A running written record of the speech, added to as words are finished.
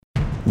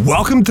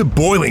Welcome to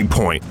Boiling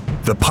Point,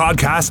 the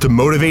podcast to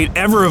motivate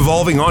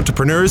ever-evolving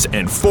entrepreneurs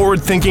and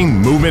forward-thinking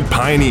movement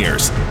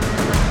pioneers.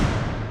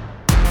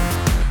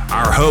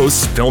 Our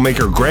hosts,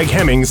 filmmaker Greg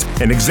Hemmings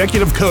and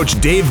executive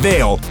coach Dave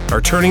Vale, are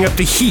turning up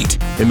the heat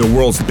in the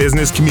world's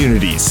business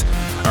communities.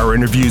 Our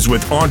interviews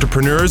with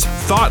entrepreneurs,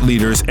 thought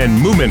leaders, and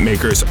movement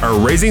makers are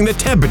raising the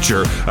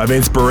temperature of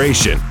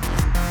inspiration.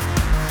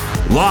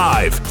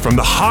 Live from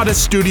the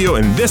hottest studio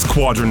in this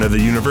quadrant of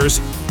the universe,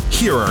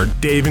 here are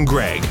Dave and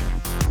Greg.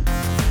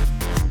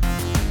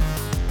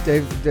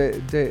 Dave,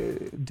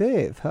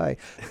 hi.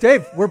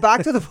 Dave, we're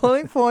back to the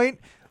Boiling Point.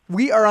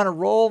 We are on a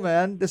roll,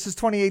 man. This is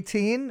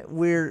 2018.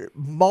 We're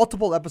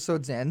multiple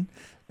episodes in.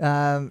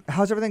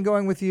 How's everything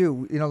going with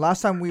you? You know,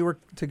 last time we were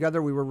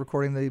together, we were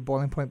recording the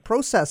Boiling Point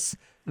Process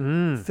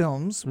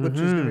films, which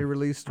is going to be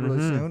released really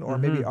soon, or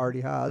maybe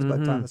already has by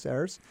the time this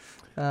airs.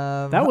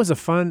 That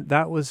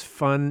was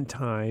fun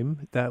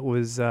time. That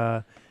was,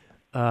 man,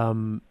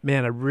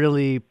 I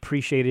really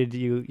appreciated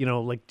you,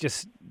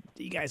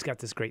 you guys got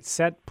this great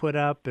set put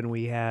up, and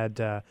we had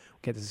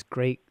this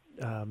great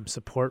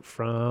support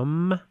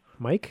from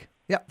Mike.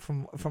 Yeah,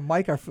 from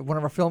Mike, one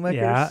of our filmmakers.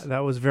 Yeah, that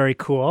was very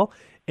cool.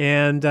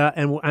 And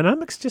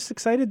I'm just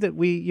excited that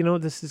we,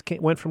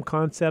 went from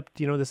concept,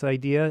 this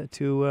idea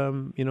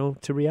to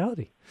to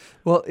reality.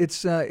 Well,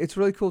 it's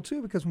really cool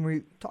too, because when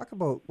we talk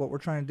about what we're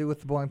trying to do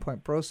with the Boiling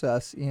Point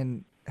Process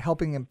in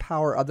helping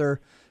empower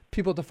other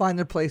people to find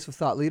their place of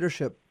thought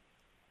leadership,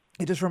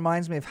 it just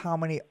reminds me of how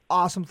many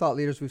awesome thought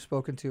leaders we've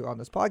spoken to on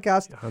this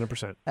podcast.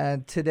 100%.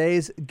 And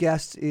today's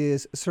guest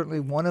is certainly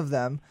one of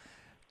them.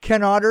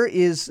 Ken Otter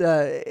is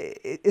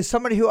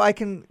somebody who I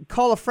can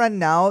call a friend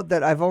now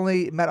that I've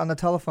only met on the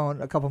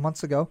telephone a couple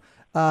months ago.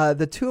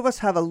 The two of us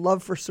have a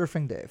love for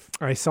surfing, Dave.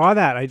 I saw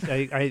that.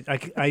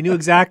 I knew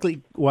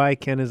exactly why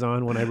Ken is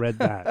on when I read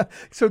that.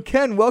 So,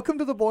 Ken, welcome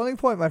to the Boiling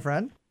Point, my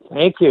friend.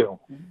 Thank you.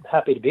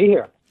 Happy to be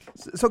here.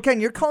 So, Ken,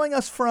 you're calling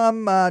us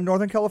from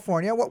Northern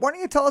California. Why don't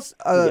you tell us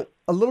a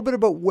little bit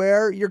about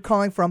where you're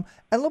calling from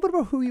and a little bit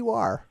about who you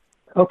are?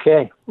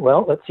 Okay.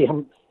 Well, let's see.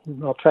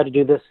 I'll try to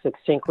do this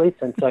succinctly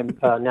since I'm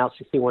now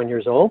 61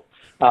 years old.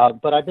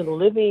 But I've been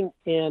living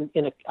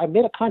I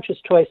made a conscious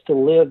choice to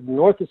live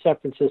north of San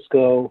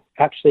Francisco,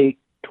 actually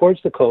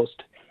towards the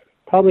coast,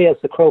 probably as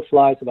the crow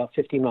flies about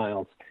 50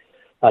 miles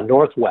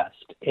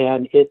northwest.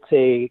 And it's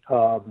a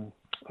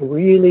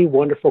really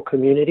wonderful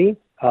community,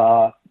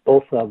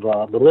 both of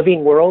the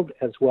living world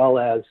as well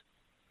as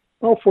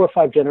 4 or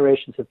 5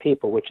 generations of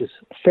people, which is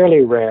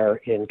fairly rare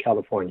in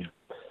California.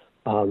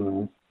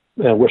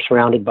 We're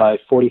surrounded by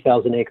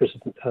 40,000 acres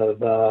of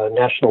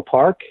national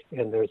park,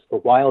 and there's the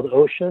wild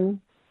ocean,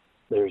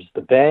 there's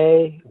the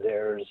bay,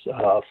 there's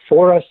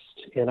forest,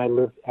 and I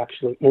live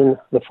actually in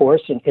the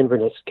forest in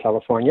Inverness,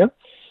 California.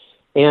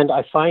 And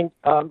I find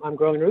I'm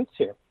growing roots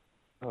here.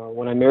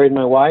 When I married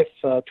my wife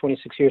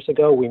 26 years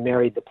ago, we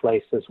married the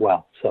place as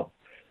well. So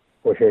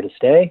we're here to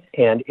stay,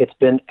 and it's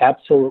been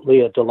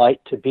absolutely a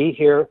delight to be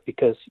here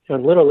because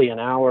I'm literally an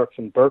hour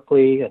from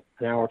Berkeley,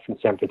 an hour from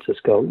San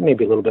Francisco,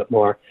 maybe a little bit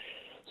more.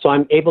 So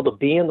I'm able to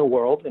be in the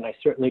world, and I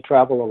certainly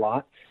travel a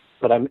lot,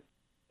 but I'm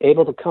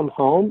able to come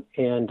home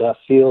and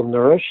feel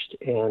nourished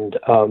and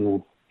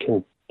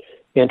can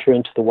enter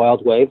into the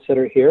wild waves that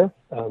are here.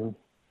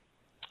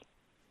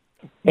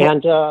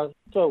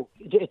 So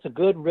it's a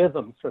good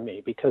rhythm for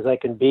me because I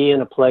can be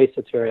in a place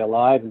that's very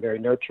alive and very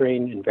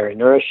nurturing and very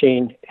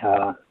nourishing.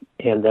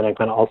 And then I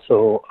can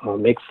also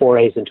make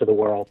forays into the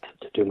world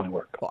to do my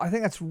work. Well, I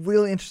think that's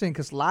really interesting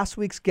because last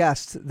week's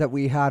guest that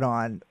we had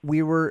on,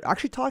 we were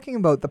actually talking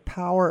about the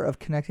power of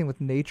connecting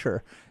with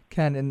nature,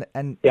 Ken,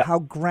 and how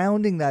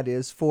grounding that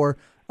is for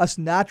us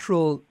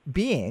natural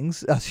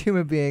beings, us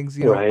human beings,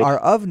 right, are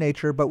of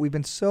nature, but we've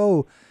been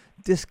so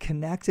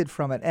disconnected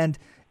from it. And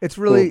it's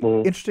really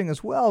interesting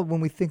as well when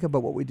we think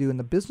about what we do in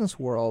the business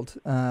world,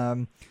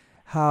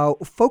 how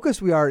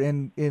focused we are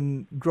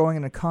in growing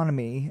an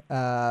economy,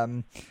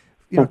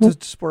 to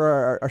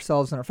support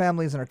ourselves and our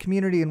families and our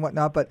community and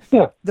whatnot. But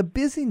the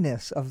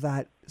busyness of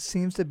that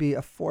seems to be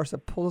a force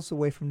that pulls us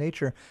away from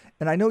nature.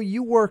 And I know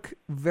you work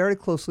very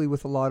closely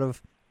with a lot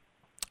of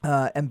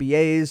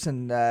MBAs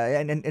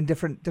and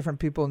different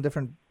people in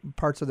different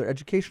parts of their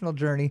educational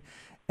journey.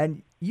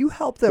 And you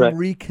help them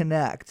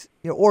reconnect,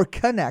 or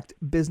connect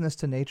business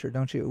to nature,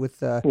 don't you?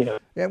 Why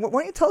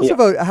don't you tell us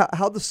about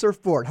how the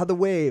surfboard, how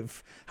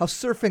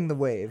surfing the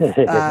wave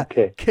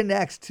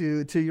connects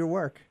to your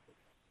work?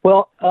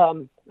 Well,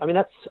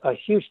 that's a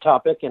huge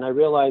topic, and I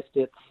realized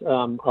it's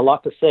a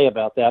lot to say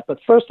about that. But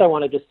first, I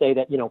want to just say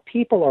that,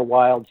 people are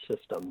wild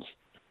systems.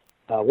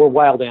 We're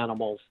wild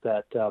animals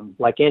that,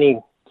 like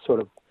any sort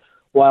of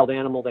wild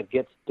animal that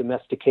gets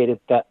domesticated,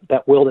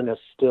 that wilderness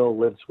still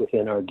lives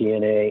within our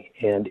DNA,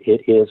 and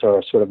it is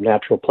our sort of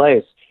natural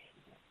place.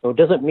 So it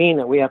doesn't mean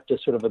that we have to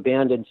sort of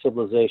abandon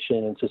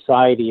civilization and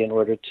society in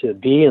order to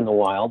be in the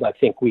wild. I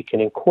think we can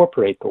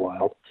incorporate the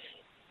wild.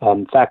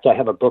 In fact, I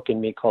have a book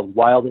in me called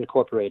Wild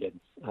Incorporated,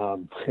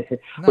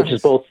 which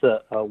is both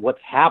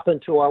what's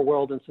happened to our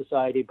world and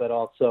society, but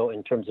also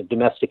in terms of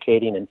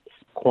domesticating and,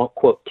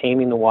 quote,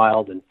 taming the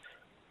wild and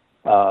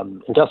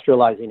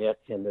industrializing it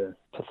and the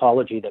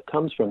pathology that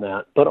comes from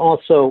that, but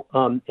also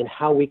in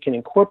how we can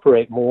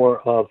incorporate more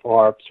of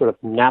our sort of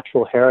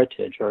natural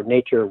heritage or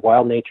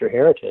wild nature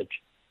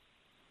heritage,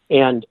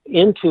 and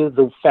into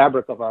the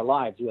fabric of our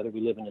lives, whether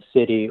we live in a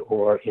city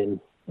or in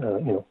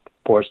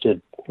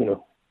forested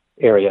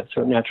areas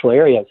or natural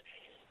areas.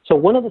 So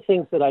one of the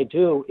things that I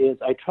do is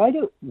I try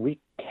to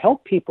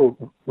help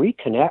people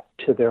reconnect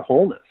to their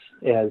wholeness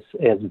as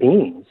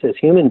beings, as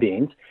human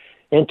beings,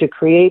 and to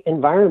create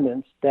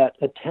environments that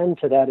attend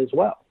to that as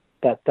well.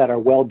 That our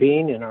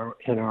well-being and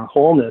our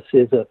wholeness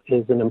is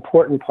an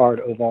important part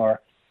of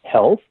our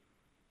health.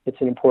 It's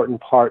an important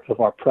part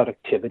of our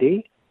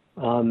productivity.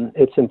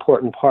 It's an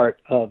important part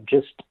of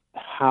just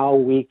how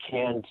we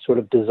can sort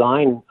of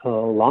design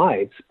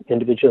lives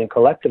individually and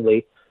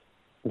collectively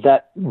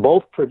that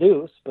both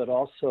produce but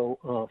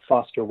also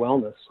foster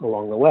wellness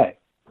along the way.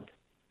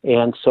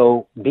 And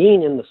so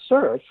being in the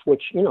surf,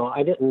 which,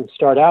 I didn't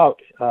start out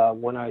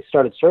when I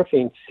started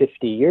surfing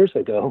 50 years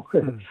ago,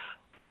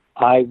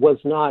 I was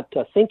not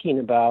thinking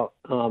about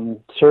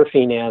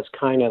surfing as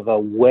kind of a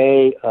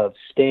way of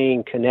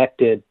staying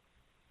connected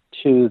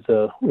to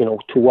to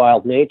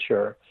wild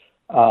nature,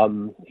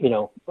 and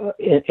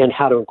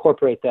how to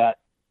incorporate that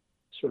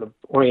sort of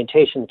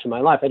orientation to my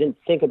life. I didn't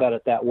think about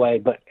it that way,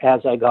 but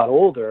as I got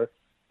older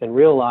and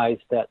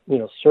realized that,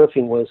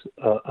 surfing was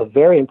a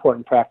very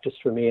important practice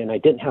for me, and I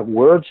didn't have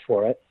words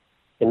for it,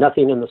 and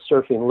nothing in the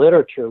surfing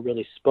literature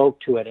really spoke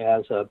to it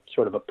as a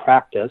sort of a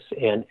practice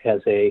and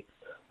as a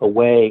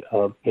way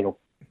of,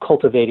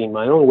 cultivating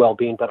my own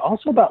well-being, but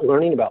also about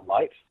learning about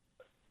life.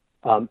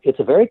 It's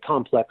a very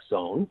complex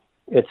zone.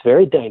 It's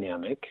very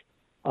dynamic.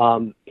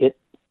 For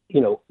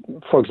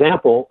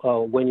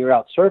example, when you're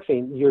out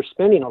surfing, you're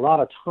spending a lot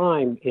of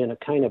time in a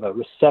kind of a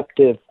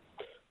receptive,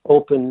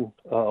 open,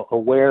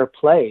 aware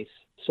place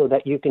so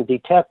that you can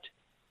detect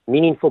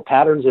meaningful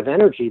patterns of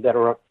energy that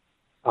are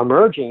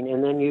emerging,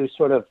 and then you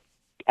sort of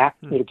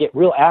get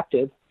real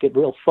active, get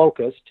real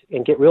focused,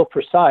 and get real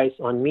precise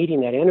on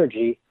meeting that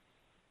energy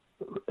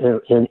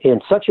in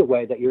such a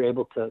way that you're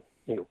able to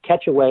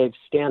catch a wave,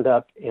 stand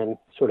up, and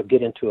sort of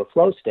get into a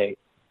flow state.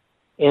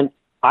 And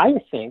I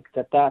think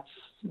that that's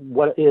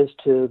what it is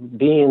to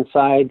be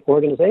inside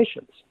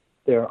organizations.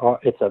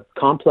 It's a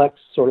complex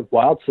sort of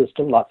wild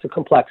system, lots of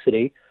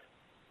complexity.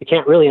 You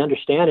can't really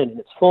understand it in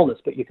its fullness,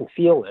 but you can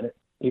feel it.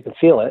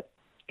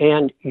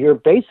 And you're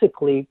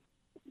basically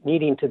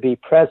needing to be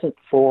present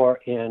for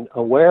and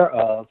aware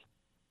of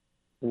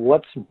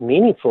what's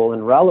meaningful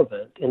and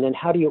relevant, and then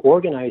how do you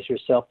organize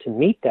yourself to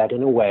meet that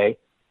in a way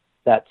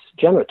that's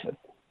generative.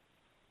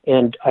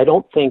 And I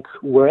don't think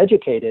we're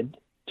educated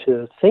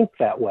to think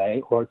that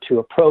way or to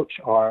approach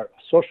our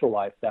social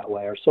life that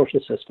way, our social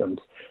systems.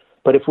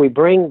 But if we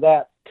bring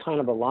that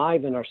kind of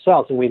alive in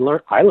ourselves, and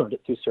I learned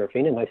it through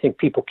surfing, and I think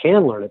people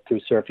can learn it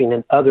through surfing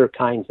and other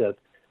kinds of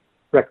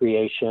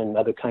recreation,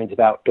 other kinds of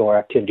outdoor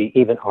activity,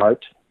 even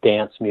art,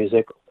 dance,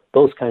 music,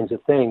 those kinds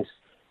of things,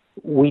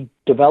 we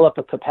develop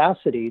a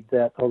capacity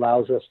that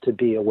allows us to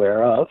be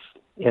aware of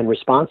and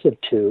responsive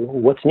to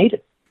what's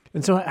needed.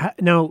 And so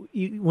now,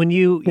 when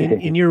you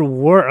in your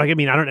work, I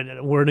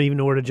don't even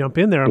know where to jump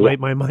in there. Yeah.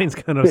 My mind's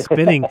kind of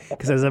spinning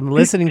because as I'm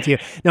listening to you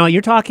now,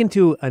 you're talking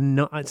to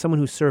someone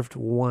who surfed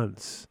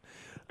once,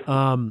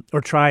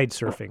 or tried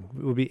surfing.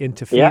 It would be in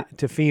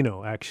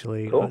Tofino,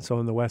 actually. Cool. So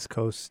on the West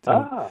Coast.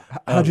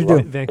 How'd you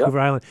do? Vancouver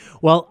Island.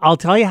 Well, I'll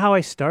tell you how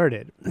I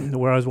started.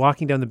 Where I was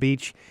walking down the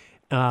beach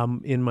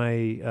in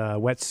my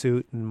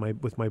wetsuit and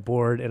with my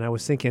board, and I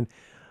was thinking.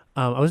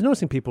 I was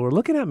noticing people were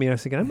looking at me. I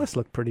was thinking, I must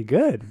look pretty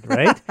good,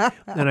 right?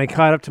 And I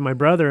caught up to my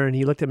brother, and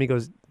he looked at me and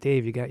goes,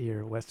 Dave, you got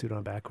your wetsuit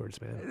on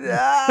backwards, man.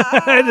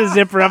 The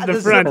zipper up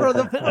the front.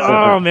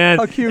 Oh, man.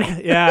 How cute.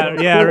 Yeah,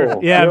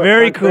 Cool.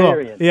 very cool.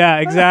 Contrarian. Yeah,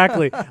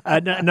 exactly.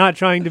 Not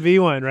trying to be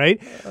one, right?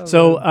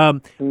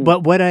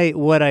 But what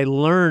I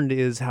learned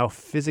is how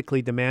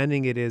physically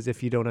demanding it is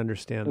if you don't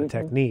understand the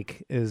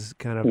technique is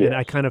kind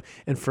of,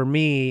 and for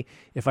me,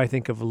 if I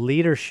think of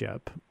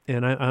leadership,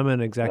 and I'm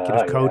an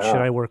executive coach, and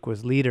I work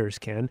with leaders,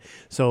 Ken.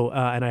 So,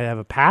 and I have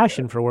a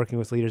passion for working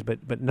with leaders,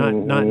 but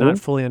not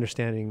fully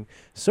understanding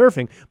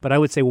surfing. But I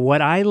would say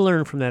what I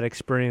learned from that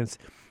experience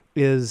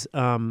is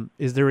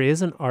there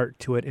is an art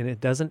to it, and it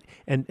doesn't.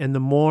 And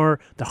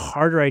the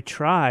harder I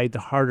tried, the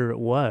harder it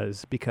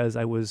was because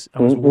I was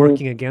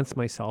working against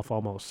myself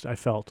almost. I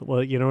felt,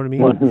 well, you know what I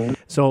mean.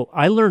 So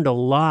I learned a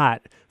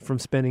lot from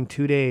spending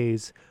 2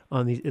 days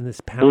in this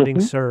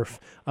pounding surf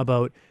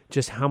about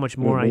just how much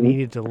more I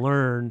needed to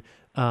learn,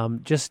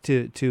 just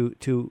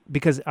to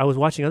because I was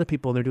watching other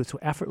people and they're doing it so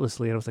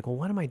effortlessly, and I was like, well,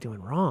 what am I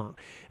doing wrong?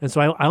 And so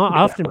I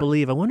often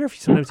believe, I wonder if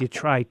sometimes you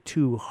try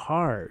too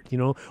hard,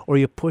 or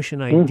you push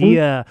an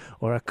idea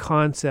or a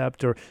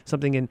concept or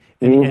something, and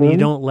you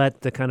don't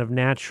let the kind of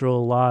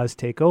natural laws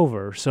take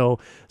over. So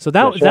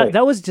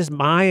that was just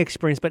my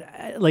experience, but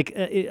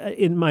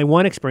in my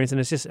one experience, and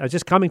it's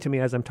just coming to me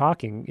as I'm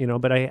talking,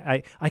 but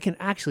I can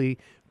actually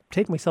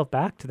take myself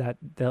back to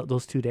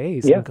those 2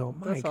 days Yeah. and go,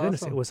 my That's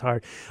goodness, awesome. it was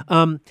hard.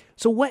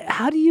 So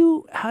how do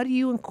you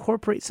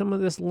incorporate some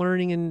of this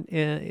learning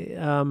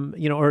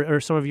and or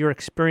some of your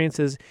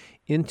experiences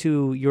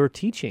into your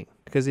teaching?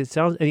 Because it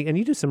sounds, and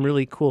you do some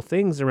really cool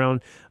things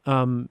around,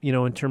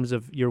 in terms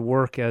of your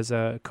work as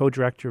a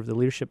co-director of the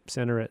Leadership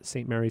Center at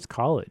St. Mary's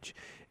College.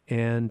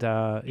 And,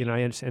 I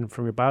understand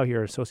from your bio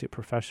here, associate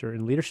professor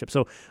in leadership.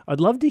 So I'd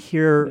love to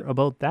hear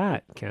about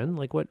that, Ken.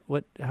 Like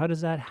how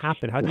does that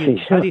happen? How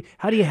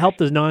do you help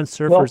the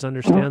non-surfers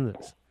understand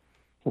this?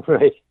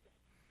 Right.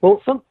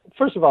 Well,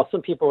 first of all,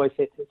 some people always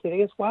say,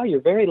 wow, you're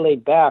very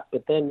laid back,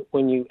 but then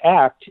when you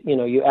act,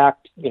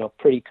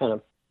 pretty kind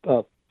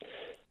of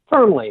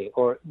firmly,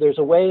 or there's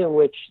a way in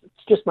which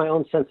it's just my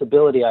own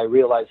sensibility I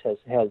realize has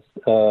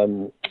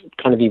kind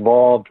of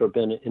evolved or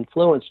been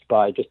influenced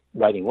by just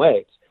writing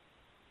waves.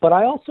 But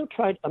I also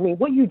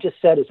what you just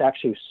said is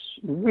actually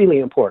really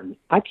important.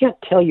 I can't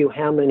tell you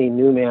how many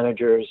new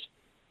managers,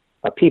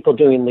 people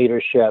doing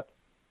leadership,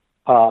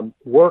 spend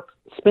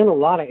a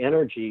lot of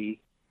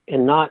energy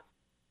and not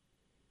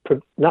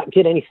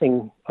get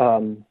anything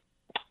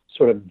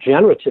sort of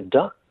generative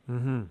done.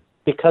 Mm-hmm.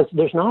 Because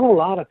there's not a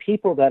lot of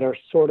people that are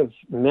sort of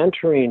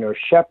mentoring or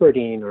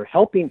shepherding or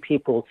helping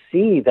people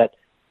see that,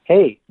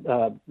 hey,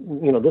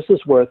 this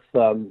is worth,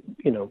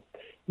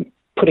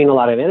 putting a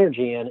lot of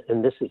energy in,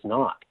 and this is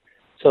not.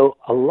 So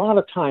a lot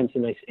of times,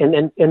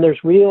 and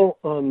there's real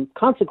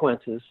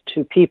consequences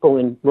to people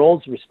in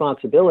roles of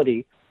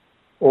responsibility,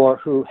 or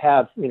who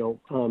have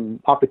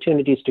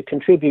opportunities to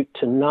contribute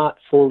to not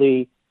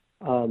fully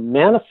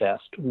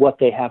manifest what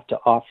they have to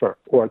offer,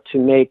 or to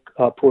make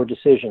poor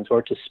decisions,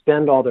 or to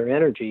spend all their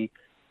energy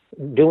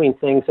doing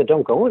things that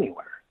don't go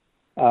anywhere.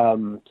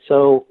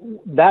 So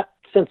that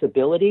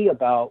sensibility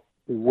about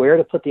where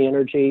to put the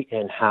energy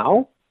and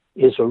how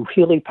is a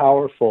really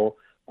powerful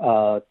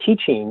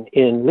teaching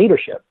in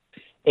leadership.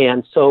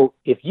 And so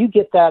if you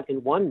get that in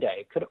one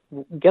day,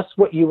 guess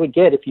what you would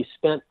get if you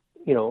spent,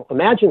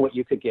 imagine what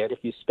you could get if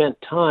you spent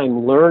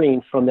time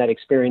learning from that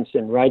experience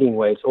in writing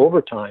waves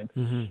over time.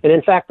 Mm-hmm. And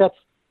in fact, I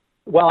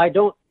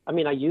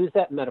use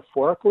that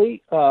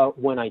metaphorically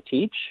when I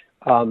teach.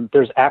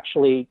 There's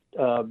actually,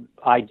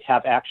 I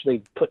have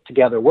actually put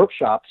together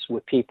workshops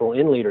with people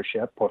in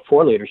leadership or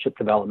for leadership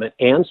development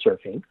and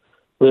surfing,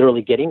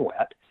 literally getting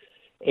wet.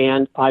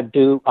 And I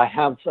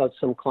have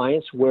some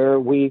clients where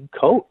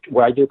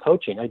I do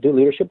coaching. I do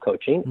leadership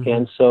coaching. Mm-hmm.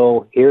 And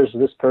so here's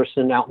this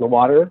person out in the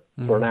water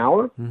for an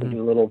hour. Mm-hmm. We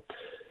do a little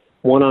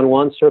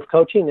one-on-one surf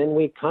coaching. Then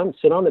we come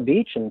sit on the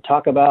beach and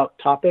talk about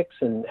topics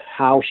and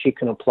how she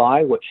can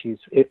apply what she's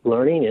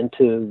learning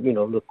into,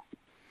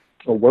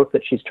 the work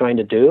that she's trying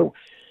to do.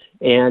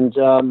 And,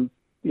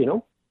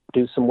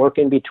 do some work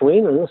in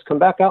between, and let's come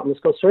back out and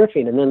let's go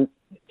surfing. And then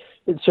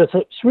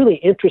it's really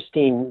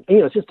interesting.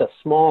 It's just a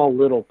small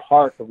little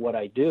part of what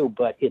I do,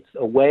 but it's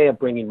a way of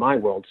bringing my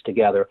worlds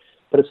together.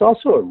 But it's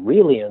also a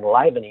really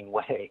enlivening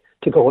way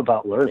to go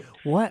about learning.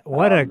 What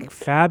a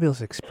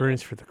fabulous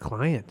experience for the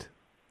client.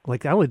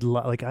 Like I would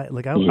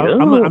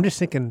I'm just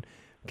thinking,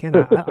 Ken,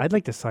 I'd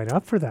like to sign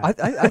up for that.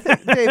 I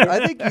think,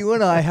 Dave, you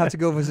and I have to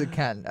go visit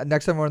Ken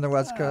next time we're on the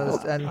West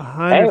Coast. And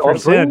 100%. Hey, or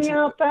bring me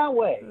out that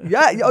way.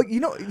 Yeah,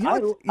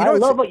 I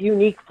love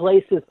unique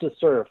places to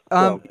surf.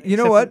 So. You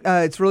know what?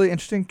 It's really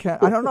interesting, Ken.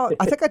 I don't know.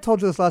 I think I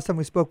told you this last time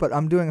we spoke, but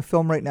I'm doing a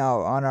film right now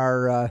on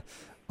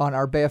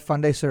our Bay of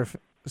Fundy surf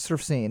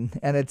scene,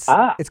 and it's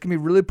gonna be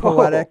really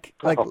poetic,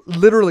 like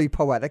literally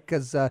poetic,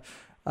 because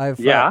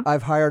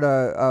I've hired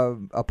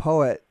a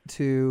poet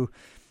to.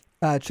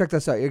 Check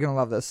this out. You're going to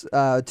love this.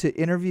 To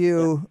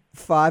interview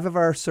 5 of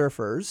our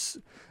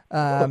surfers.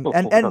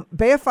 And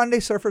Bay of Fundy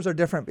surfers are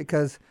different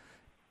because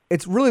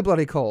it's really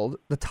bloody cold.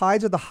 The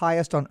tides are the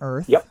highest on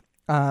Earth,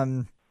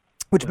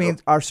 which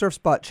means our surf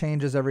spot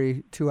changes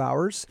every 2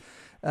 hours.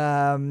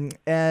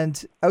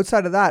 And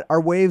outside of that,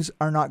 our waves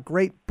are not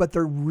great, but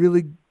they're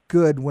really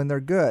good when they're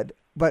good.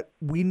 But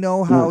we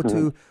know how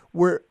to...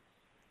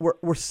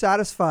 We're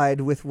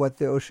satisfied with what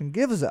the ocean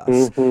gives us.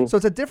 Mm-hmm. So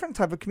it's a different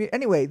type of community.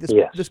 Anyway,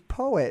 this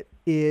poet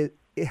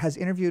has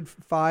interviewed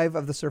 5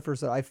 of the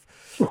surfers that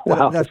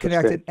I've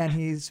connected, and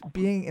he's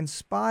being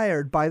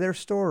inspired by their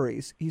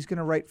stories. He's going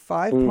to write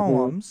 5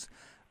 poems.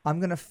 I'm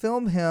going to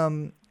film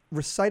him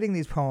reciting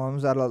these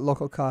poems at a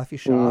local coffee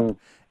shop,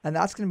 and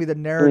that's going to be the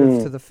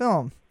narrative to the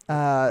film.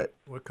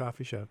 What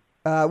coffee shop?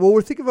 Well,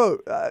 we're thinking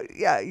about,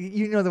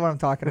 you know the one I'm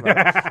talking about.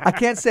 I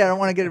can't say, I don't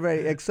want to get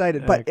very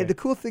excited. But the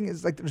cool thing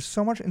is, like, there's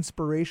so much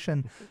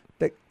inspiration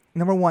that,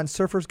 number one,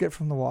 surfers get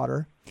from the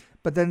water.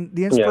 But then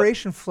the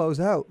inspiration flows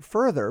out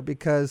further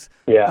because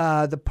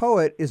the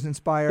poet is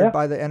inspired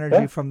by the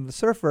energy from the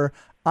surfer.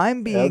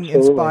 I'm being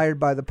inspired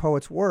by the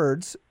poet's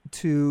words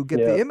to get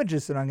the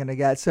images that I'm going to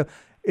get. So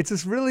it's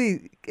this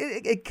really,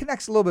 it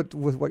connects a little bit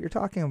with what you're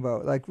talking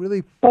about. Like,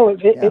 really. Well,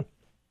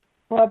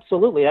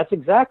 absolutely. That's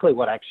exactly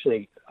what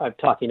actually I'm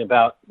talking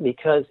about,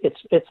 because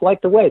it's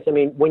like the waves. I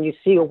mean, when you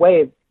see a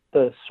wave,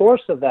 the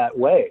source of that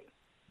wave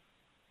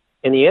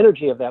and the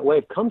energy of that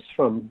wave comes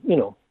from,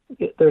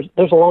 there's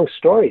a long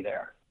story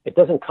there. It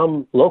doesn't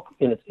come local,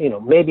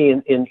 maybe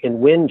in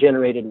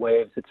wind-generated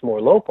waves, it's more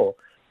local.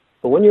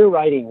 But when you're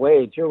riding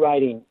waves, you're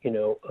riding,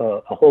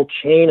 a whole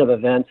chain of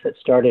events that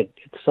started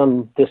at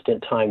some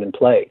distant time and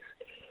place.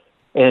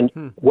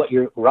 And what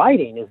you're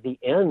riding is the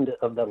end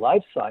of the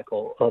life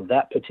cycle of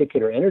that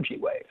particular energy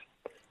wave.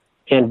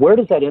 And where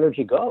does that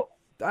energy go?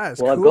 That is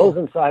cool. It goes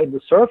inside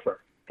the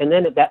surfer. And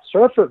then that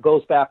surfer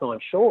goes back on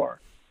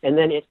shore. And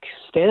then it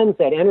extends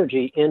that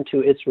energy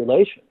into its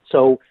relation.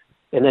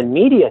 And then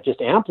media just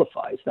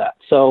amplifies that.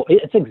 So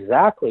it's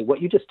exactly what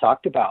you just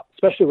talked about,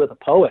 especially with a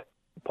poet.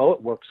 The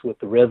poet works with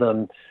the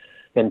rhythm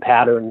and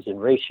patterns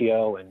and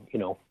ratio and,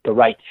 the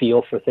right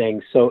feel for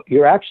things. So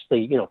you're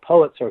actually,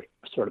 poets are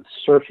sort of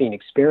surfing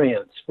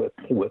experience with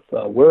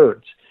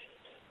words.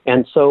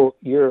 And so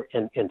you're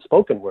in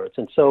spoken words.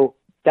 And so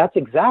that's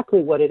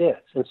exactly what it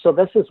is. And so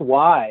this is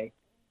why,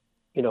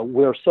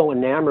 we're so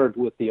enamored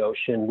with the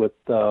ocean, with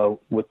the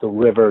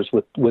rivers,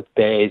 with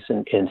bays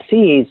and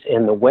seas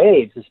and the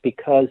waves, is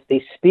because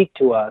they speak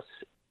to us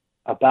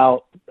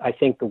about, I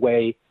think, the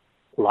way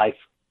life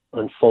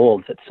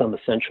unfolds in some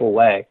essential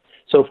way.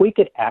 So if we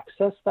could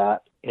access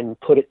that and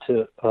put it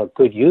to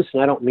good use,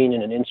 and I don't mean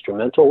in an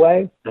instrumental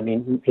way, I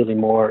mean really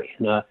more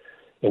in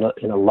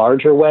a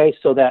larger way,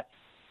 so that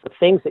the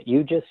things that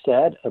you just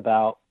said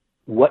about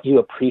what you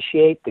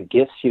appreciate, the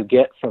gifts you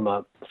get from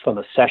a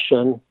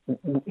session,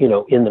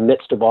 in the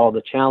midst of all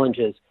the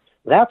challenges,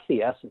 that's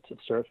the essence of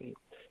surfing.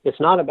 It's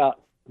not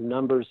about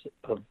numbers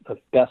of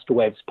best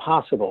waves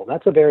possible.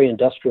 That's a very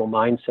industrial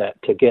mindset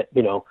to get,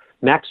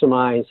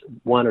 maximize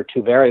one or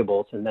two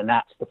variables, and then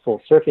that's the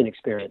full surfing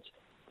experience.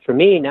 For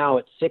me now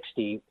at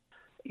 60,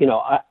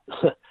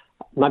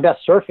 my best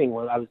surfing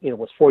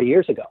was 40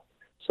 years ago.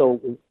 So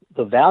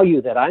the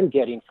value that I'm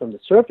getting from the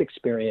surf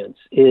experience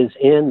is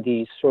in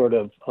these sort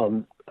of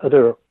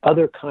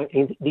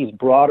these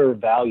broader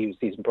values,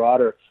 these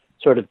broader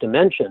sort of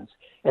dimensions.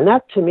 And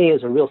that to me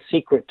is a real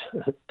secret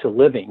to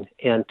living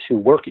and to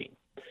working,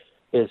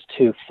 is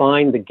to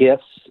find the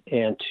gifts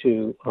and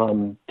to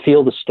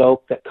feel the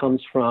stoke that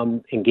comes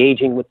from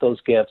engaging with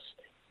those gifts,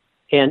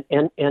 and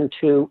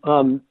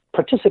to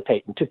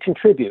participate and to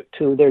contribute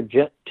to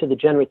the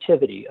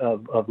generativity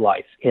of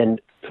life,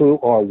 and through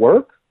our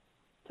work,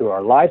 through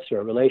our lives, through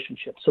our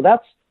relationships. So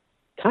that's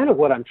kind of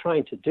what I'm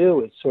trying to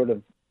do, is sort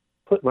of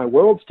put my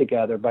worlds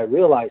together by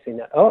realizing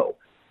that,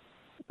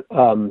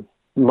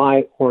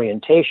 my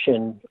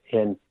orientation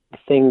and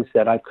things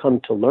that I've come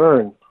to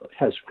learn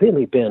has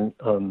really been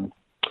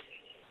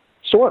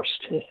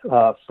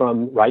sourced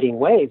from riding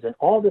waves. And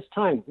all this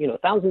time,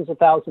 thousands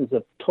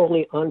of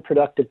totally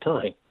unproductive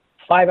time,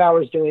 5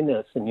 hours doing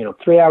this and,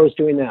 3 hours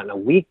doing that, and a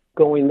week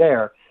going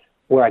there,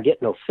 where I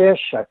get no fish,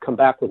 I come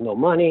back with no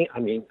money. I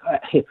mean,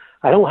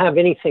 I don't have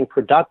anything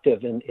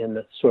productive in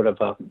the sort of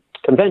a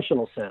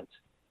conventional sense.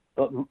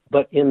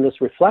 But in this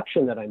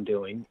reflection that I'm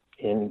doing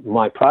in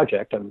my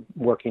project, I'm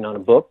working on a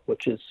book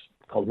which is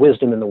called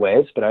Wisdom in the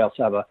Waves, but I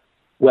also have a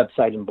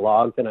website and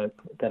blog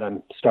that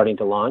I'm starting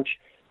to launch.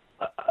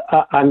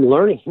 I'm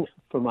learning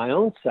for my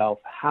own self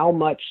how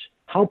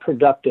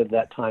productive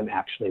that time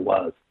actually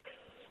was.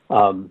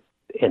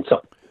 And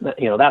so,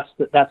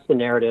 that's the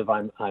narrative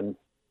I'm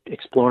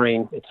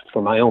exploring. It's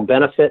for my own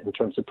benefit in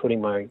terms of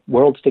putting my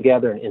worlds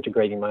together and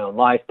integrating my own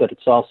life, but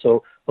it's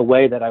also a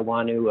way that I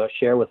want to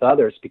share with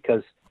others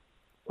because,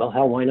 well,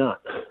 hell, why not?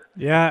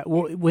 Yeah.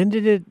 Well, when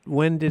did it,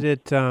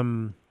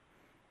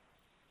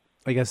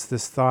 I guess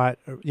this thought,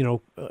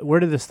 where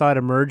did this thought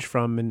emerge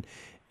from? And,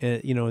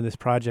 in this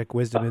project,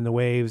 Wisdom in the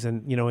Waves,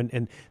 and,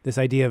 and this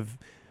idea of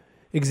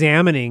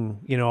examining,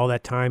 all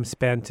that time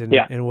spent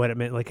and what it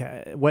meant, like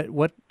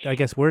what, I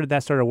guess, where did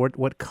that start, or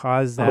what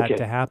caused that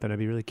to happen? I'd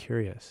be really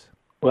curious.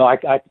 Well, I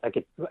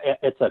could,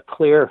 it's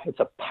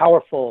a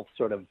powerful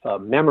sort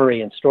of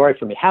memory and story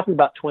for me. It happened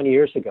about 20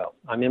 years ago.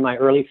 I'm in my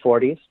early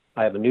 40s.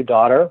 I have a new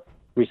daughter,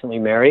 recently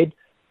married.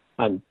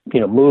 I'm,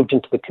 moved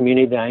into the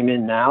community that I'm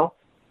in now.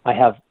 I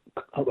have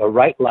a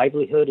right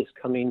livelihood is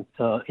coming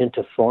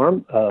into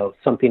form,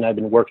 something I've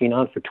been working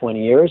on for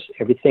 20 years.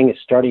 Everything is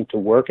starting to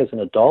work as an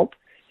adult.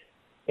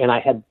 And I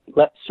had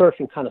let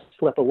surfing kind of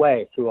slip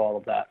away through all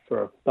of that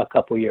for a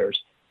couple of years.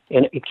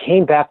 And it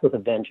came back with a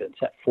vengeance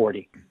at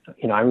 40.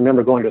 I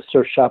remember going to a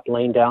surf shop,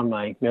 laying down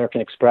my American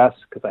Express,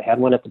 because I had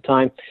one at the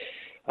time.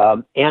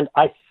 And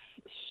I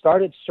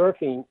started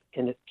surfing,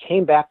 and it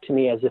came back to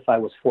me as if I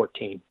was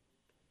 14.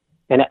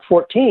 And at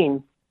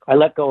 14, I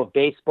let go of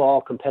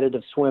baseball,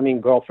 competitive swimming,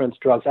 girlfriends,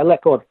 drugs. I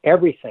let go of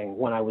everything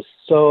when I was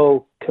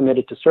so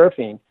committed to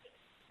surfing.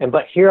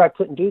 But here I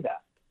couldn't do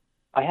that.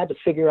 I had to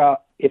figure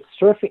out if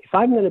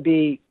I'm going to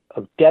be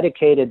a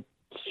dedicated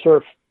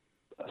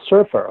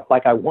surfer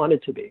like I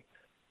wanted to be,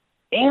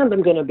 and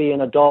I'm going to be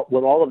an adult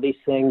with all of these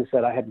things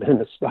that I had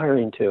been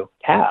aspiring to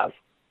have,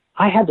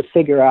 I had to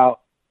figure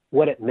out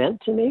what it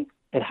meant to me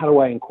and how do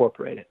I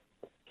incorporate it.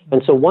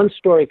 And so one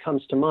story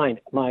comes to mind.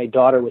 My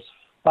daughter was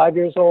 5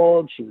 years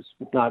old. She was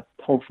not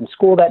home from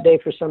school that day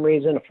for some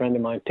reason. A friend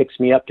of mine picks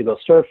me up to go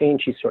surfing.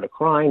 She's sort of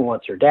crying,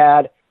 wants her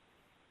dad.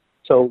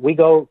 So we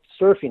go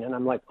surfing, and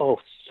I'm like,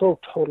 so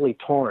totally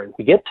torn.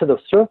 We get to the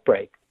surf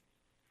break,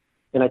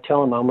 and I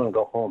tell them I'm going to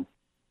go home.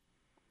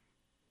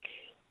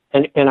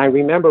 And I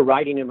remember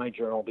writing in my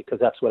journal, because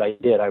that's what I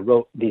did. I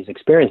wrote these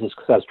experiences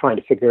because I was trying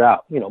to figure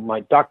out, my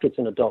doctorate's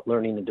in adult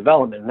learning and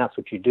development, and that's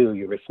what you do.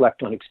 You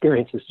reflect on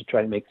experiences to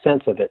try to make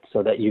sense of it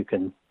so that you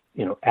can,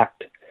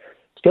 act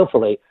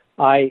skillfully.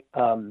 I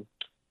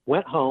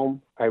went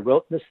home. I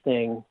wrote this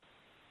thing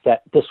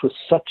that this was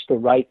such the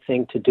right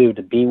thing to do,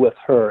 to be with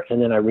her. And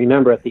then I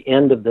remember at the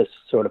end of this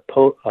sort of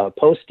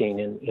posting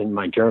in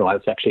my journal, I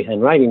was actually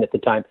handwriting at the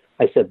time,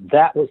 I said,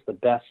 that was the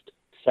best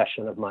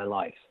session of my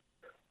life.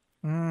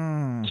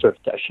 Surf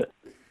session.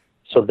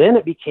 So then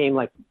it became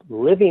like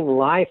living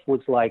life was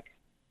like,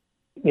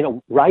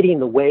 riding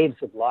the waves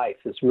of life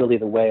is really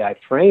the way I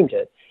framed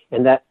it.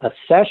 And that a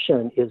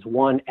session is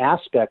one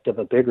aspect of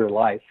a bigger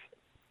life.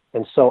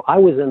 And so I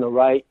was in the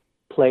right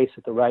place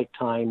at the right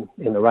time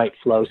in the right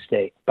flow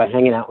state by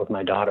hanging out with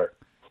my daughter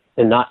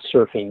and not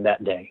surfing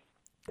that day.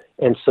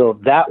 And so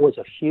that was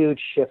a huge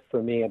shift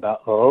for me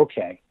about,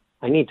 okay,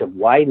 I need to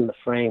widen the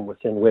frame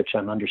within which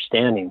I'm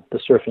understanding the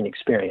surfing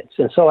experience.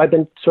 And so I've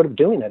been sort of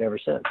doing that ever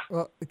since.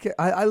 Well, okay,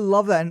 I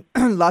love that.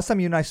 And last time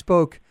you and I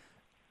spoke,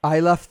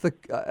 I left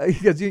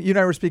because you and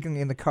I were speaking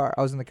in the car.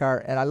 I was in the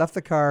car, and I left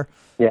the car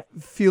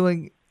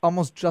feeling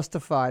almost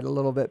justified a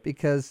little bit,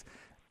 because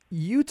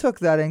you took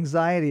that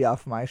anxiety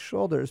off my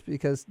shoulders,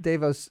 because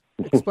Dave, I was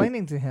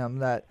explaining to him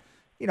that,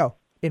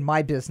 in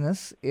my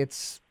business,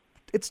 it's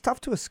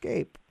tough to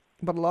escape.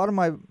 But a lot of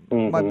my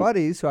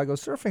buddies who I go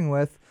surfing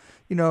with,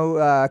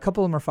 a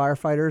couple of them are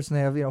firefighters, and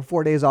they have,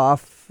 4 days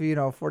off,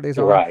 4 days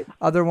off. Right.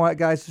 Other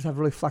guys just have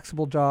really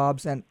flexible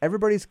jobs, and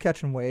everybody's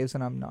catching waves,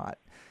 and I'm not.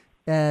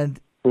 And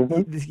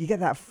you get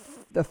that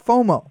the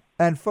FOMO.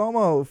 And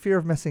FOMO, fear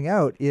of missing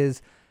out,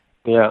 it's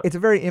a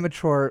very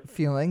immature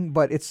feeling,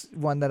 but it's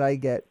one that I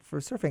get for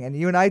surfing. And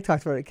you and I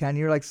talked about it, Ken.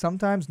 You're like,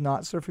 sometimes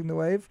not surfing the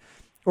wave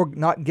or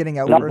not getting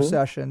out for a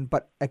session,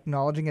 but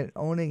acknowledging it and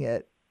owning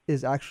it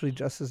is actually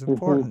just as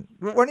important.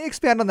 Why don't you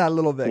expand on that a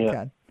little bit,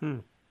 Ken?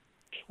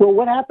 Well,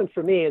 what happened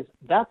for me is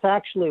that's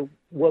actually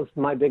was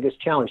my biggest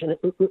challenge. And,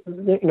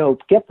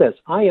 get this,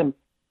 I am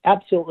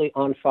absolutely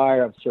on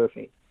fire of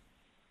surfing.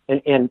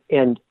 And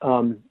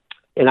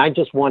I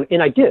just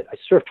and I did. I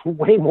surfed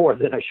way more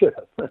than I should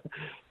have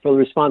for the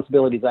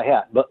responsibilities I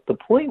had. But the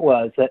point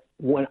was that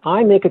when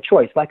I make a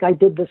choice, like I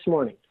did this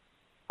morning,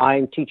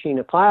 I'm teaching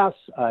a class.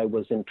 I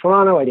was in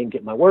Toronto. I didn't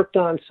get my work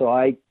done. So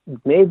I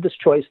made this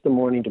choice in the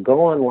morning to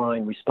go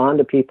online, respond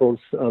to people's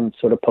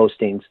sort of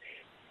postings,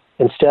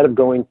 instead of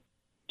going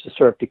to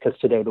surf, because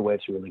today the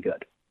waves are really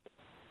good.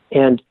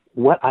 And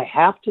what I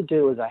have to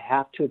do is I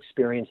have to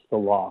experience the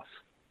loss,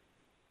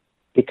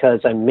 because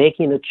I'm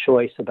making a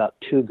choice about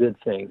two good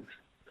things,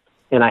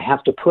 and I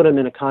have to put them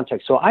in a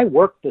context. So I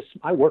worked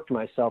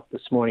myself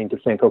this morning to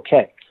think,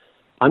 okay,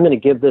 I'm going to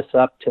give this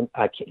up and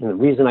the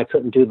reason I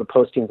couldn't do the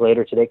postings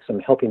later today, because I'm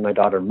helping my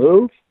daughter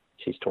move.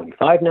 She's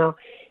 25 now.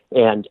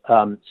 And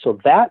so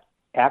that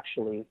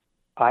actually,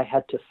 I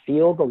had to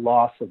feel the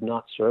loss of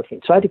not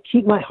surfing. So I had to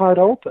keep my heart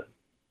open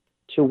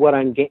to what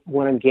I'm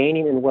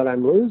gaining and what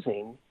I'm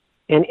losing.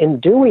 And in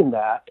doing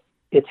that,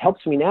 it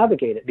helps me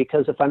navigate it,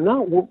 because if I'm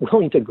not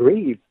willing to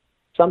grieve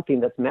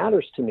something that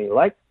matters to me,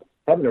 like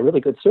having a really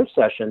good surf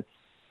session,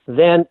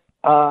 then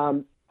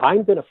I'm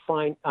going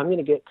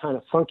to get kind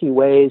of funky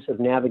ways of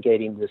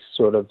navigating this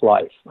sort of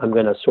life. I'm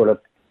going to sort of,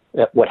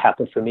 what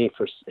happened for me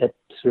at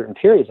certain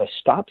periods, I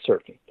stopped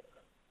surfing.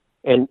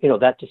 And,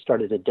 that just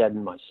started to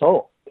deaden my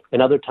soul. And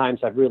other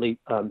times I've really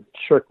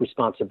shirked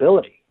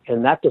responsibility,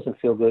 and that doesn't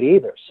feel good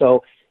either.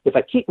 So if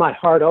I keep my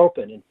heart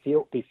open and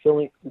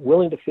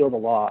willing to feel the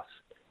loss,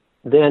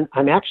 then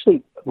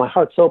my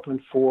heart's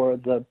open for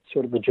the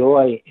sort of the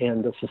joy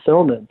and the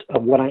fulfillment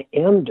of what I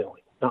am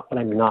doing, not what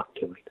I'm not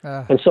doing.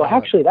 And so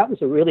actually that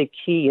was a really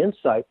key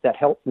insight that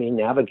helped me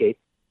navigate,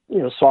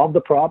 address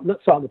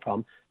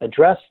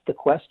the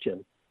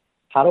question,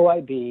 how do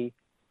I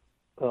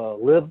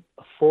live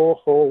a full,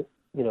 whole,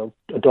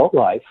 adult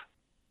life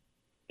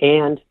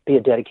and be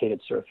a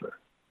dedicated surfer?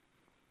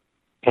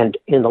 And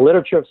in the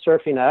literature of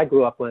surfing that I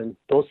grew up in,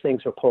 those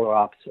things are polar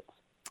opposites.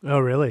 Oh,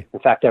 really? In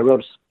fact, I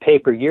wrote a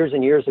paper years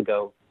and years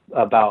ago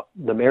about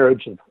the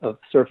marriage of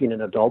surfing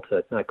and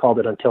adulthood, and I called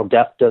it "Until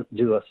Death Does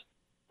Do Us."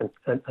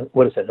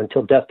 What is it?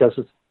 Until death does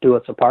do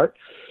us apart.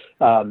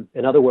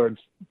 In other words,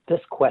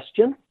 this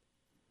question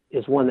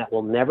is one that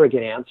will never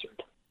get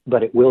answered,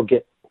 but it will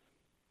get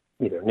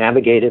either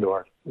navigated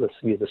or, let's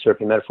use the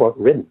surfing metaphor,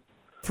 ridden.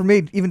 For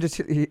me, even just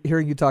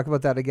hearing you talk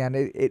about that again,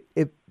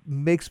 it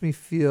makes me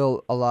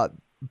feel a lot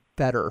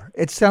better.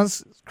 It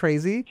sounds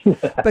crazy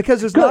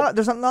because there's not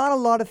a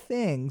lot of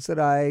things that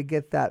I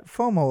get that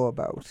FOMO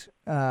about.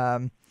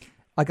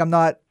 Like I'm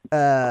not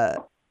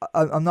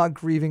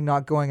grieving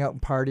not going out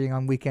and partying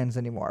on weekends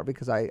anymore,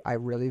 because I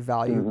really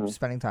value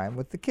spending time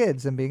with the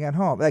kids and being at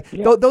home. Like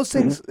those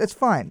things, it's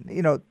fine.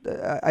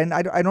 And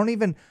I don't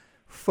even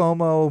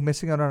FOMO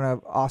missing out on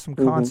an awesome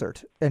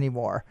concert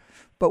anymore.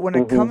 But when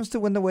it comes to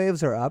when the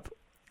waves are up,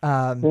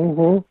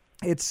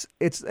 it's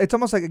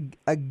almost like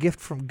a gift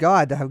from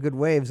God to have good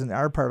waves in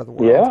our part of the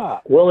world. Yeah,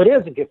 well, it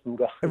is a gift from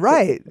God.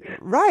 Right.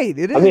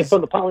 It is. I mean,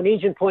 from the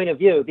Polynesian point of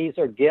view, these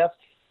are gifts.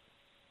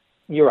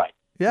 You're right.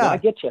 Yeah, no, I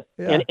get you.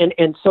 Yeah.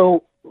 And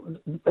so,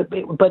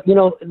 but you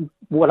know,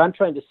 what I'm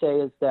trying to say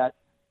is that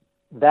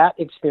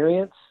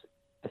experience,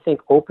 I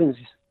think, opens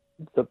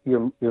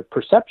your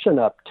perception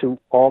up to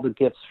all the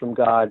gifts from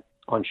God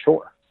on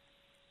shore.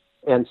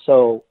 And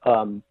so,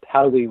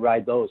 how do we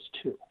ride those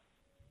too?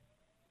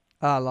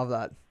 I love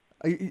that.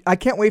 I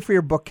can't wait for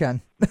your book,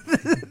 Ken.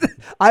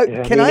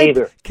 Can I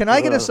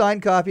get a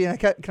signed copy? And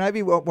can I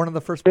be one of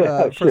the first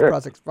first Sure.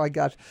 projects? My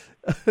gosh.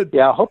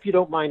 Yeah, I hope you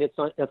don't mind. It's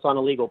on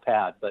a legal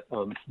pad, but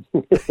no.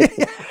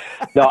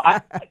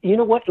 You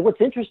know what?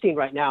 What's interesting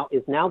right now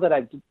is now that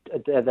I've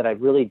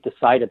really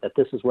decided that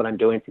this is what I'm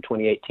doing for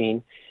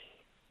 2018.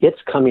 It's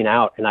coming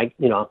out, and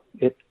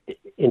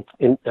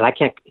and I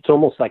can't. It's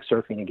almost like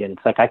surfing again.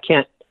 It's like I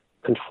can't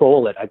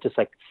control it. I just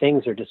like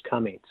things are just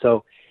coming.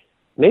 So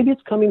maybe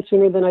it's coming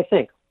sooner than I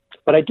think.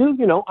 But I do,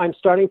 I'm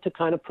starting to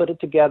kind of put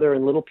it together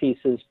in little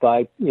pieces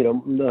by,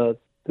 through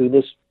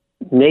this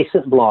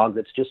nascent blog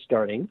that's just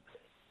starting.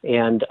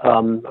 And,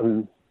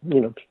 I'm,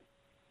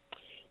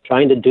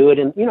 trying to do it.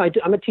 And,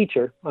 I'm a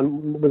teacher. I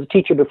was a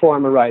teacher before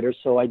I'm a writer.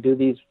 So I do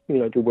these,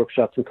 I do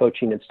workshops and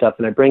coaching and stuff,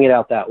 and I bring it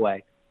out that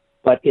way.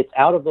 But it's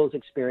out of those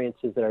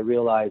experiences that I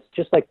realized,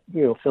 just like,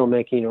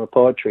 filmmaking or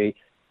poetry,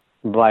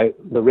 by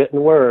the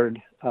written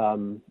word,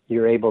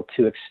 you're able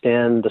to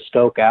extend the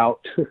stoke out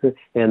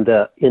and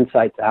the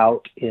insights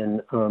out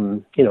in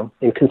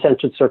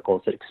concentric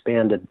circles that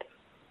expanded,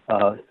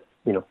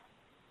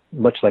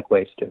 much like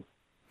waves do.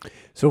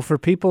 So for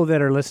people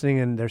that are listening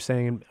and they're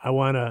saying, I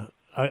want to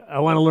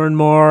learn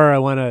more. I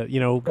want to,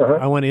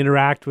 I want to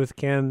interact with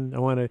Ken. I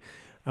want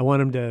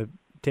him to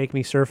take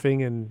me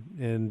surfing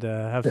and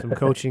have some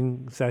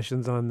coaching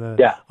sessions on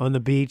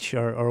the beach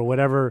or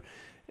whatever.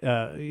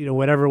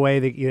 Whatever way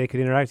they could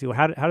interact with you.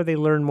 How do they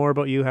learn more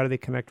about you? How do they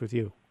connect with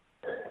you?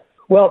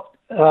 Well,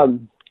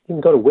 you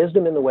can go to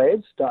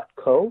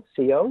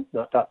wisdominthewaves.co,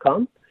 not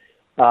 .com.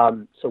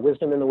 So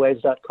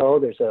wisdominthewaves.co,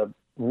 there's a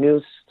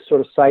new sort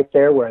of site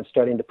there where I'm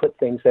starting to put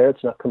things there.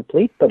 It's not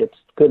complete, but it's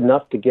good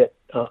enough to get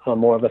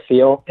more of a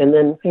feel. And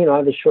then, I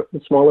have a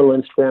small little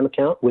Instagram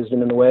account,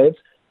 Wisdom in the Waves,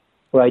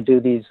 where I do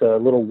these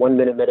little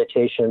 1-minute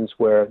meditations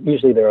where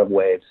usually they're of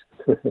waves.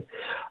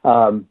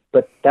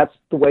 But that's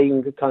the way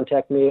you can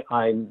contact me.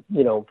 I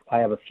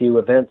have a few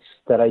events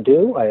that I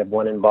do. I have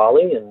one in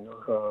Bali in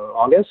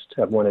August.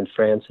 I have one in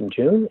France in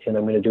June, and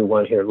I'm going to do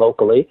one here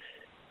locally.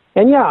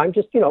 And yeah, I'm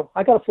just,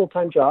 I got a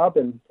full-time job,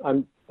 and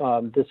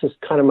this is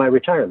kind of my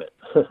retirement,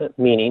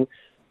 meaning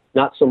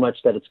not so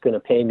much that it's going to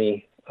pay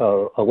me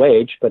a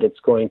wage, but it's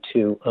going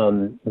to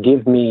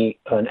give me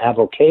an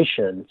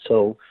avocation.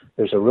 So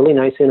there's a really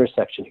nice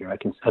intersection here.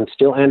 I'm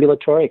still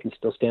ambulatory. I can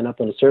still stand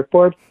up on a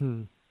surfboard.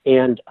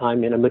 And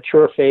I'm in a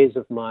mature phase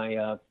of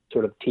my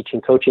sort of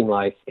teaching coaching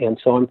life. And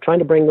so I'm trying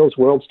to bring those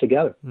worlds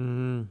together.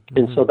 And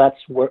so that's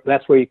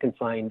where you can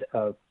find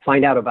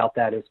out about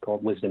that. It's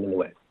called Wisdom in the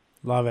Wave.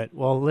 Love it.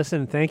 Well,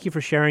 listen, thank you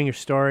for sharing your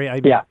story.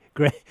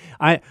 Great.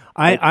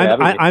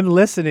 I'm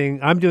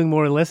listening. I'm doing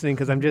more listening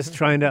because I'm just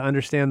trying to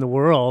understand the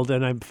world,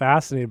 and I'm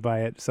fascinated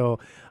by it. So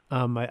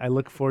I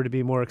look forward to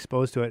being more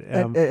exposed to it.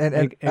 And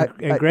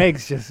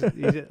Greg's he's got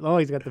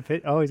he's got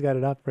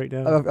it up right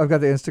now. I've got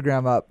the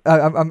Instagram up.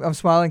 I'm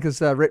smiling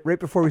because right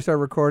before we started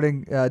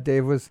recording,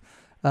 Dave was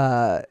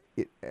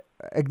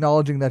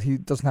acknowledging that he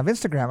doesn't have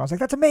Instagram. I was like,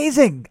 that's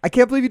amazing. I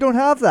can't believe you don't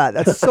have that.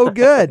 That's so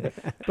good.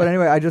 But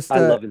anyway, I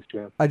love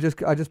Instagram. I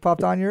just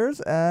popped on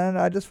yours and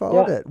I just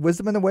followed it.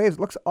 Wisdom in the Waves.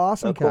 Looks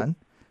awesome, Ken.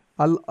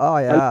 Cool.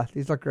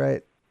 These look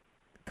great.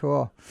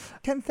 Cool.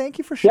 Ken, thank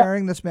you for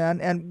sharing this,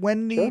 man. And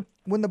when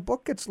the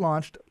book gets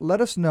launched, let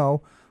us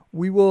know.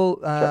 We will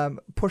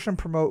push and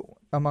promote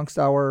amongst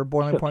our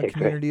Boiling Point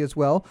community as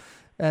well.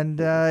 And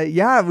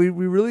we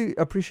really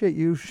appreciate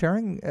you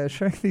sharing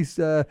these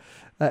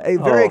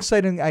very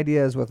exciting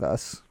ideas with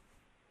us.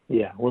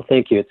 Yeah, well,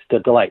 thank you. It's a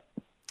delight.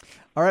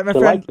 All right, my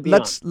friend.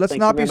 Let's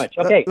not be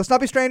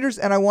strangers.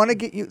 And I want to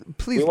get you.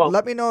 Please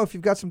let me know if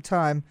you've got some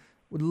time.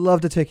 Would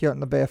love to take you out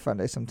in the Bay of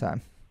Fundy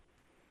sometime.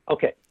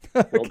 Okay,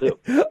 will do.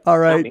 All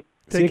right,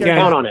 take care.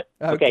 Count on it.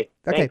 Okay.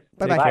 Okay.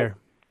 Bye.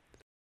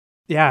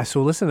 Yeah.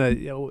 So listen,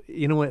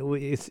 you know what?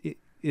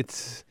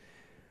 It's.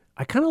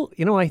 I kind of,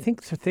 I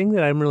think the thing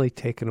that I'm really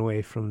taking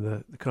away from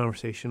the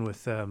conversation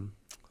with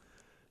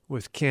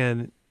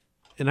Ken,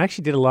 and I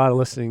actually did a lot of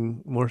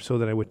listening, more so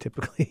than I would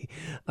typically,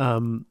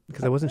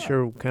 because I wasn't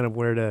sure kind of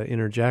where to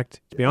interject,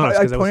 to be honest.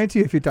 I pointed to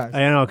you a few times.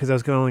 I know, because I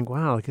was going,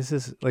 wow, this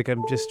is like,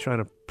 I'm just trying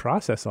to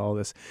process all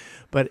this.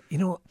 But,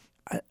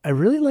 I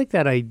really like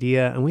that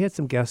idea, and we had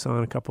some guests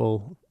on a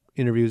couple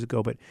interviews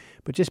ago, but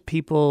just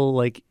people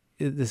like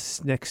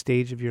this next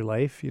stage of your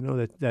life,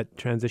 that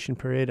transition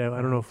period.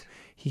 I don't know if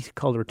he's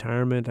called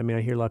retirement. I mean,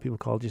 I hear a lot of people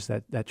call just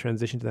that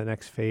transition to that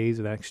next phase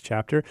or that next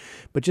chapter,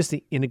 but just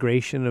the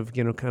integration of,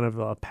 kind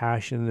of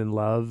passion and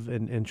love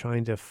and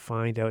trying to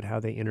find out how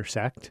they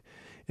intersect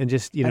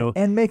just,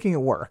 and making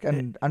it work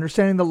and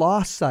understanding the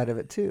loss side of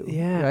it too.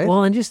 Yeah. Right?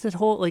 Well, and just that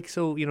whole,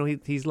 so,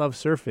 he's loved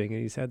surfing,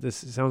 and he's had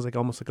this, it sounds like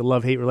almost like a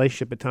love-hate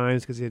relationship at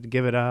times because he had to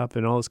give it up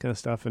and all this kind of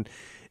stuff. And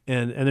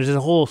there's a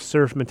whole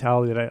surf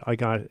mentality that I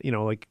got,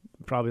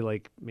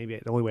 probably maybe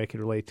the only way I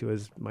could relate to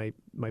is my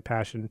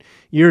passion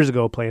years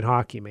ago playing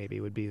hockey. Maybe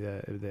would be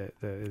the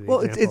well,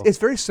 example. it's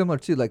very similar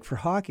too, like for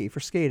hockey, for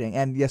skating,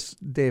 and yes,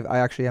 Dave, I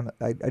actually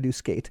I do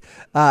skate,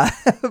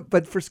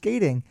 but for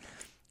skating,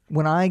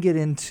 when I get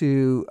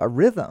into a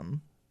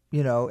rhythm,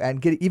 and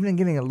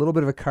getting a little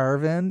bit of a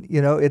carve in,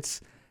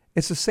 it's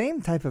the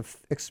same type of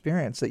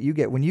experience that you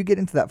get when you get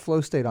into that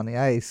flow state on the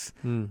ice.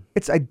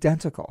 It's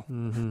identical.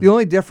 Mm-hmm. The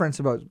only difference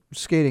about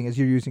skating is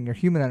you're using your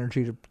human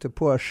energy to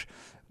push,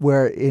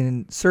 where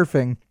in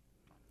surfing,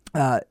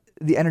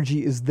 the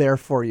energy is there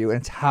for you, and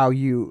it's how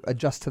you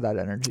adjust to that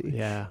energy.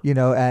 Yeah.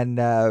 And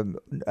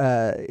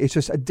it's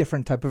just a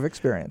different type of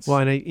experience. Well,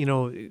 and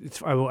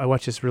I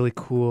watched this really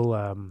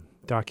cool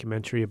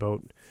documentary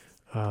about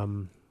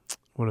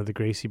one of the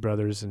Gracie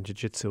brothers in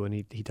jiu-jitsu,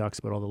 and he talks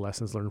about all the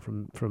lessons learned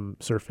from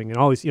surfing and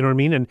all these, you know what I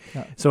mean? And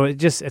so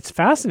it's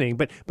fascinating,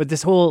 but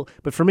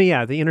for me,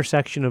 the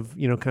intersection of,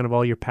 kind of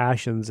all your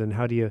passions and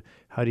how can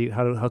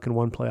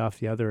one play off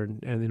the other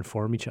and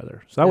inform each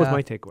other. So that was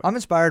my takeaway. I'm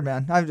inspired,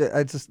 man.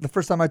 It's just the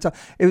first time it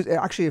was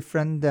actually a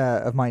friend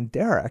of mine,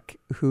 Derek,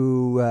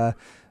 who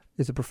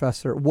was a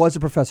professor at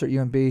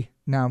UNB,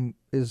 now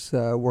is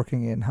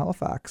working in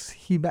Halifax.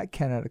 He met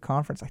Ken at a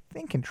conference, I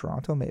think in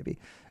Toronto maybe.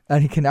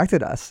 And he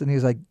connected us, and he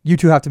was like, "You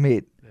two have to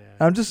meet." Yeah.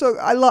 And I'm just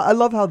I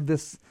love how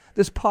this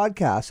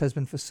podcast has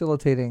been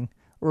facilitating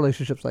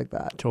relationships like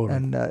that. Totally,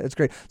 and it's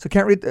great. So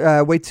can't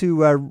wait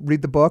to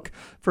read the book.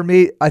 For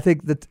me, I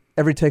think that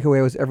every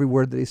takeaway was every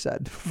word that he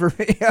said. For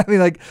me, I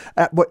mean,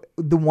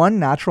 the one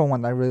natural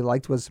one that I really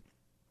liked was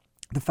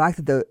the fact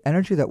that the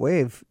energy of that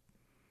wave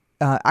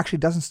actually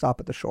doesn't stop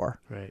at the shore.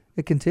 Right,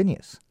 it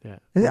continues.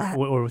 Yeah,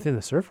 or within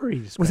the surfer.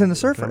 Within the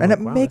surfer, and it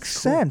makes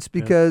sense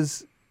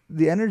because.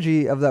 The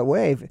energy of that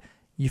wave,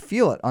 you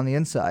feel it on the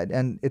inside,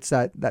 and it's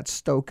that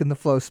stoke in the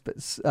flow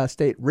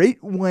state.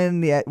 Right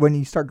when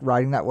you start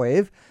riding that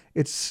wave,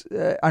 it's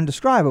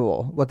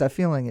undescribable what that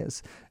feeling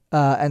is,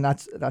 and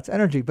that's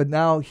energy. But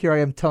now here I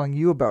am telling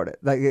you about it.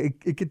 Like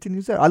it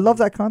continues there. I love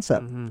that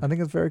concept. Mm-hmm. I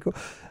think it's very cool.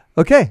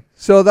 Okay,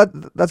 so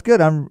that's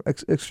good. I'm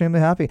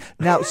extremely happy.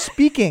 Now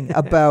speaking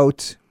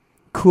about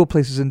cool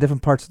places in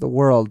different parts of the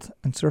world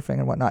and surfing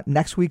and whatnot,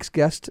 next week's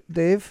guest,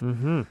 Dave.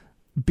 Mm-hmm.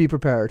 Be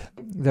prepared.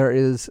 There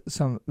is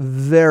some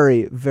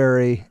very,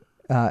 very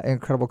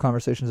incredible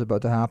conversations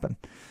about to happen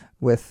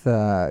with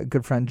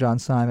good friend John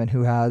Simon,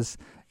 who has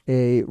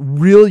a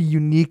real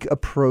unique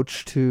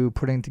approach to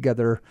putting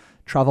together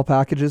travel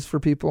packages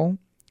for people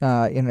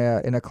in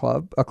a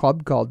club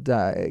called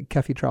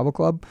Kefi Travel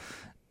Club.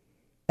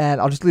 And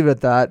I'll just leave it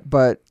at that.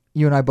 But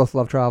you and I both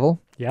love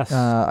travel. Yes.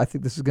 I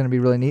think this is going to be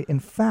really neat.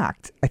 In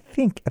fact, I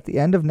think at the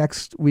end of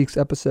next week's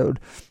episode,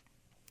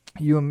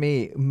 you and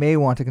me may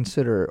want to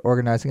consider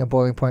organizing a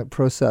Boiling Point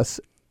Process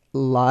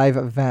live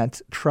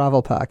event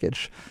travel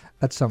package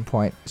at some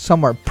point,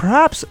 somewhere,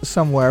 perhaps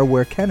somewhere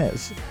where Ken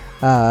is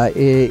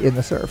in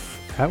the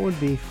surf. That would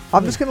be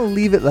fun. I'm just going to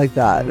leave it like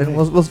that, and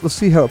we'll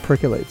see how it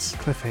percolates.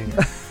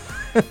 Cliffhanger.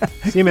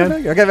 See you, man.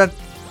 Okay, man.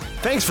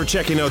 Thanks for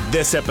checking out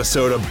this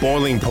episode of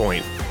Boiling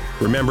Point.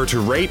 Remember to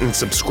rate and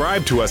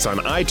subscribe to us on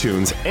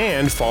iTunes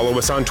and follow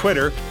us on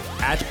Twitter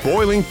at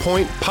Boiling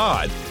Point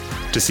Pod.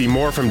 To see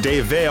more from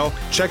Dave Vale,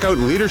 check out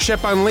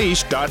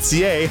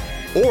leadershipunleashed.ca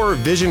or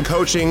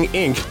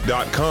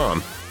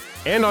visioncoachinginc.com.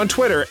 And on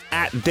Twitter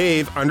at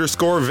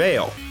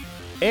Dave_Vale.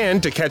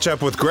 And to catch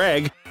up with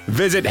Greg,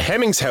 visit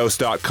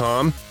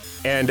hemmingshouse.com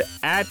and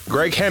at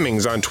Greg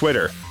Hemmings on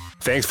Twitter.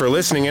 Thanks for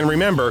listening, and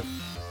remember,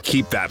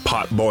 keep that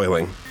pot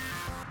boiling.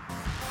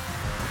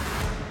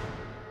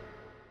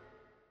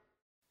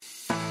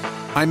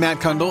 I'm Matt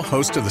Kundle,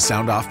 host of the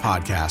Sound Off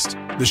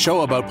Podcast, the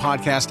show about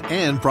podcast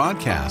and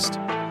broadcast.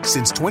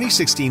 Since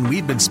 2016,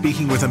 we've been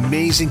speaking with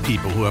amazing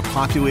people who have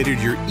populated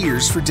your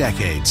ears for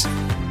decades.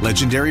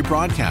 Legendary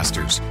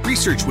broadcasters,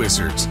 research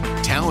wizards,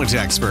 talent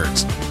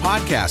experts,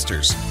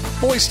 podcasters,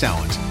 voice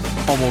talent.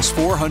 Almost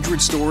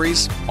 400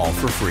 stories, all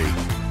for free.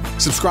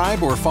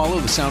 Subscribe or follow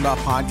the Sound Off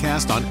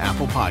Podcast on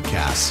Apple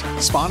Podcasts,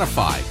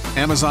 Spotify,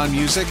 Amazon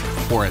Music,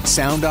 or at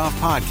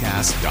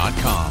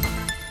soundoffpodcast.com.